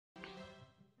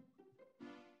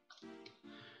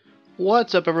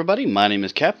What's up, everybody? My name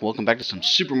is Cap. Welcome back to some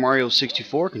Super Mario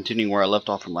 64, continuing where I left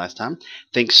off from last time.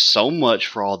 Thanks so much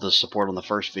for all the support on the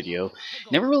first video.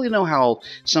 You never really know how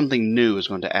something new is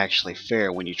going to actually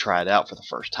fare when you try it out for the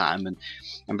first time, and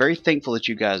I'm very thankful that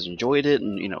you guys enjoyed it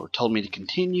and, told me to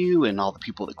continue, and all the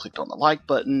people that clicked on the like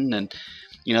button, and,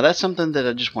 that's something that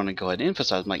I just want to go ahead and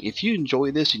emphasize. Like, if you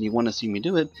enjoy this and you want to see me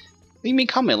do it, leave me a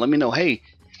comment. Let me know, hey,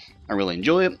 I really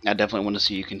enjoy it. I definitely want to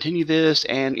see you continue this,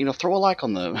 and throw a like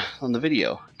on the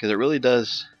video, because it really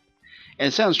does. And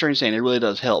it sounds strange saying it really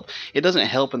does help. It doesn't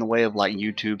help in the way of like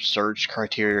YouTube search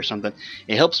criteria or something.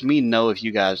 It helps me know if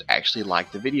you guys actually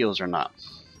like the videos or not.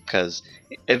 Because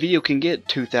a video can get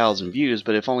 2,000 views,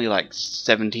 but if only like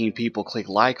 17 people click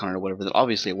like on it or whatever, then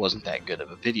obviously it wasn't that good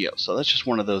of a video. So that's just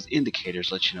one of those indicators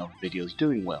that let you know the video is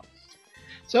doing well.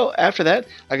 So after that,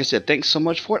 like I said, thanks so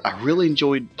much for it. I really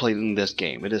enjoyed playing this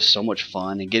game. It is so much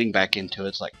fun, and getting back into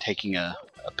it's like taking a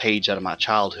page out of my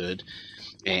childhood,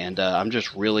 and I'm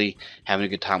just really having a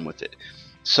good time with it.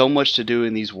 So much to do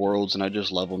in these worlds, and I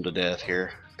just love them to death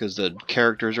here, because the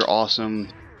characters are awesome,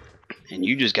 and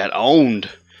you just got owned.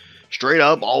 Straight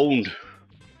up owned.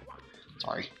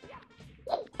 Sorry.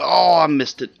 Oh, I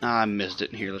missed it. I missed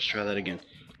it. Here, let's try that again.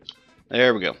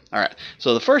 There we go. Alright,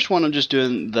 so the first one, I'm just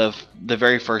doing the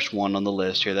very first one on the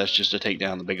list here. That's just to take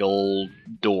down the big old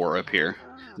door up here.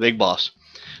 The big boss.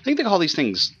 I think they call these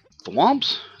things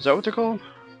Thwomps? Is that what they're called?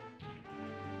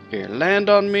 Here, land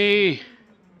on me.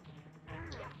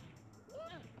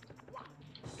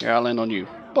 Here, I'll land on you.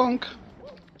 Bonk.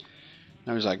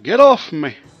 Now he's like, get off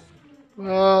me.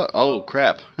 Oh,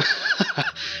 crap.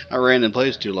 I ran in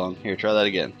place too long. Here, try that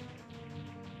again.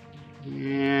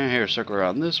 Yeah, here, circle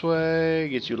around this way,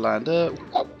 get you lined up,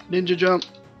 ninja jump,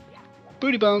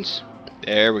 booty bounce,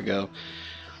 there we go.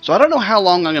 So I don't know how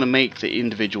long I'm going to make the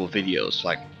individual videos.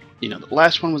 Like, the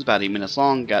last one was about 8 minutes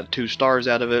long, got 2 stars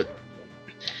out of it.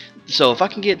 So if I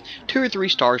can get 2 or 3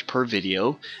 stars per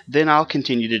video, then I'll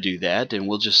continue to do that, and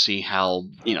we'll just see how,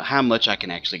 how much I can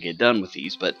actually get done with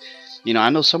these. But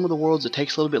I know some of the worlds it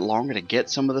takes a little bit longer to get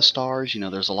some of the stars.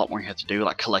 There's a lot more you have to do,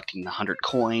 like collecting the 100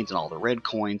 coins and all the red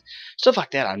coins. Stuff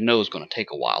like that I know is going to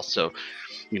take a while. So,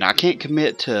 I can't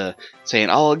commit to saying,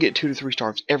 oh, I'll get 2 to 3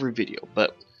 stars every video.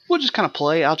 But we'll just kind of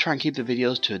play. I'll try and keep the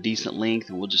videos to a decent length,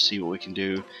 and we'll just see what we can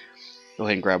do. Go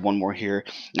ahead and grab one more here.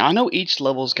 Now, I know each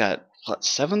level's got, what,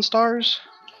 7 stars?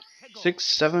 6,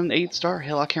 7, 8 star?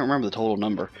 Hell, I can't remember the total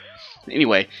number.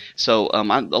 Anyway, so a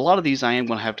lot of these I am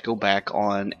going to have to go back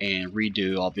on and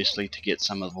redo, obviously, to get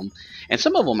some of them. And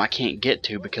some of them I can't get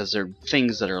to because they're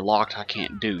things that are locked I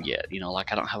can't do yet.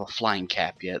 Like I don't have a flying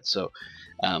cap yet, so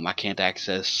I can't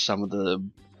access some of the...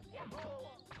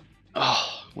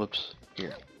 Oh, whoops.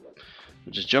 Here.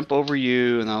 I'll just jump over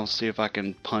you, and I'll see if I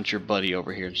can punch your buddy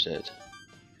over here instead.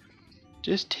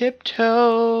 Just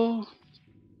tiptoe.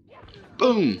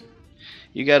 Boom.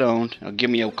 You got owned. Now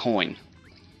give me a coin.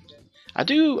 I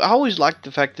always like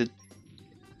the fact that,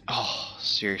 oh,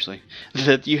 seriously,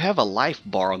 that you have a life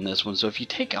bar on this one, so if you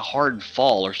take a hard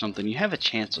fall or something, you have a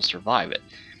chance to survive it.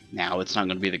 Now, it's not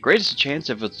going to be the greatest chance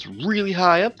if it's really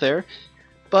high up there,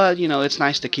 but, it's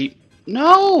nice to keep...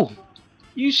 No!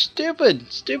 You stupid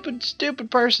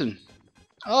person.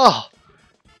 Oh,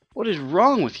 what is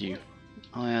wrong with you?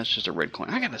 Oh, yeah, it's just a red coin.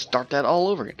 I got to start that all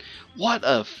over again. What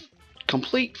a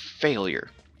complete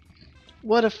failure.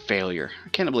 What a failure. I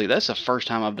can't believe that's the first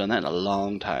time I've done that in a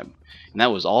long time. And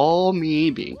that was all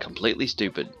me being completely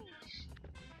stupid.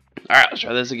 Alright, let's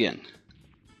try this again.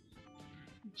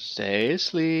 Stay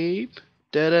asleep.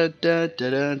 Da da da da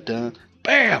da da.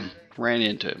 Bam! Ran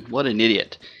into him. What an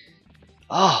idiot.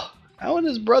 Oh, how are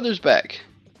his brother's back?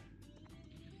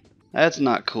 That's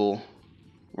not cool.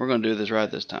 We're going to do this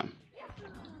right this time.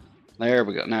 There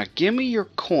we go. Now, give me your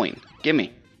coin. Give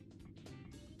me.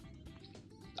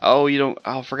 Oh, you don't...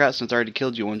 I forgot, since I already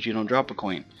killed you once, you don't drop a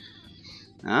coin.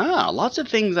 Ah, lots of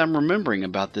things I'm remembering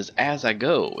about this as I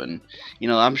go. And,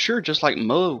 I'm sure just like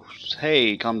most...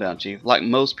 Hey, calm down, Chief. Like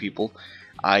most people,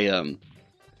 I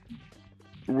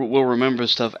will remember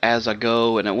stuff as I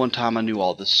go. And at one time, I knew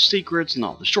all the secrets and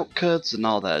all the shortcuts and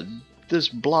all that... This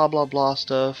blah, blah, blah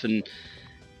stuff. And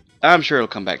I'm sure it'll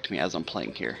come back to me as I'm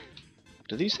playing here.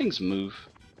 Do these things move?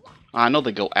 I know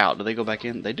they go out. Do they go back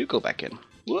in? They do go back in.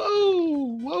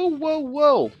 Whoa! Whoa, whoa,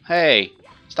 whoa! Hey!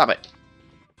 Stop it!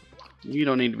 You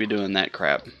don't need to be doing that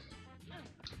crap.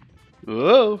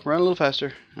 Whoa! Run a little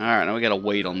faster. Alright, now we gotta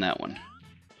wait on that one.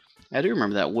 I do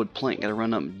remember that wood plank. Gotta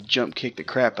run up and jump kick the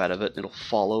crap out of it, and it'll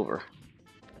fall over.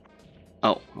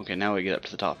 Oh, okay, now we get up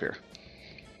to the top here.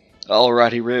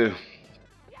 Alrighty, Roo.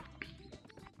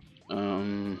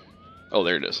 Oh,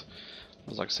 there it is. I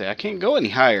was like to say, I can't go any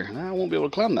higher. I won't be able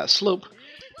to climb that slope.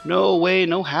 No way,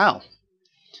 no how.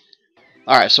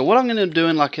 Alright, so what I'm going to be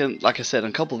doing, like I said, in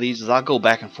a couple of these, is I'll go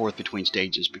back and forth between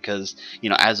stages because, you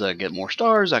know, as I get more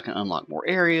stars, I can unlock more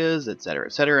areas, etc.,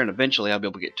 and eventually I'll be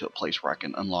able to get to a place where I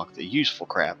can unlock the useful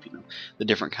crap, you know, the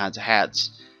different kinds of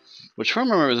hats. Which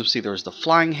from remember, let's see, there's the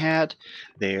flying hat,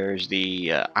 there's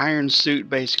the iron suit,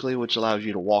 basically, which allows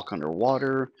you to walk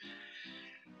underwater.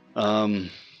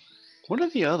 What are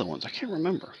the other ones? I can't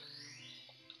remember.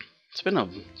 It's been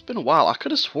a while. I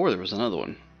could have swore there was another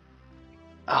one.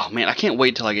 Oh man, I can't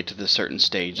wait till I get to this certain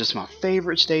stage. This is my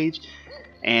favorite stage,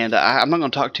 and I'm not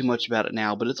going to talk too much about it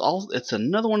now. But it's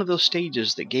another one of those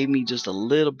stages that gave me just a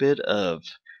little bit of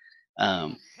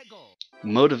um,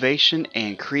 motivation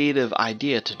and creative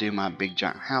idea to do my big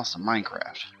giant house in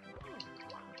Minecraft.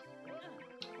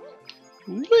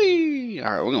 Whee!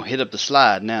 Alright, we're going to hit up the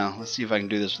slide now. Let's see if I can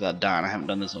do this without dying. I haven't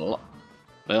done this in a lot.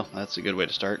 Well, that's a good way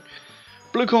to start.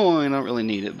 Blue coin, I don't really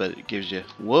need it, but it gives you...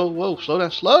 Whoa, whoa, slow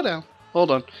down, slow down.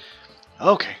 Hold on.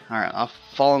 Okay, alright, I've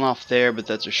fallen off there, but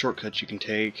that's a shortcut you can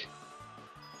take.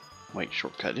 Wait,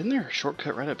 shortcut. Isn't there a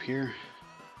shortcut right up here?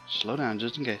 Slow down,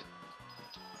 just in case.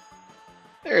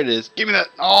 There it is. Give me that.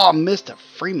 Oh, I missed a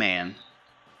free man.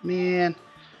 Man,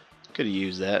 could have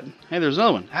used that. Hey, there's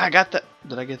another one. I got that.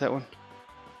 Did I get that one?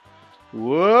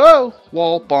 Whoa!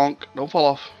 Wall bonk. Don't fall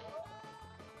off.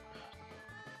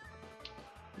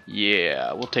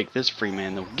 Yeah, we'll take this free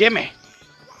man though. Gimme!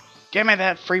 Gimme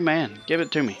that free man. Give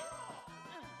it to me.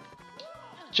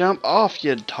 Jump off,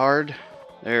 you tard.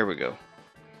 There we go.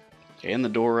 Okay, and the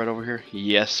door right over here.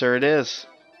 Yes, sir, it is.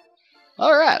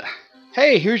 Alright.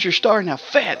 Hey, here's your star. Now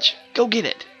fetch. Go get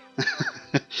it.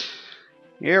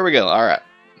 Here we go. Alright.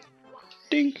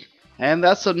 Dink. And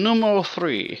that's a numero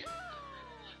 3.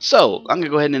 So, I'm going to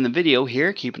go ahead and end the video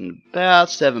here, keeping about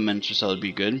 7 minutes or so would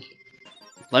be good.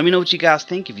 Let me know what you guys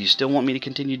think. If you still want me to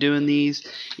continue doing these,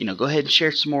 you know, go ahead and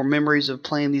share some more memories of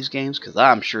playing these games, because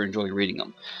I'm sure enjoy reading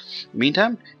them. In the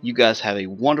meantime, you guys have a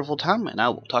wonderful time, and I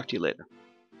will talk to you later.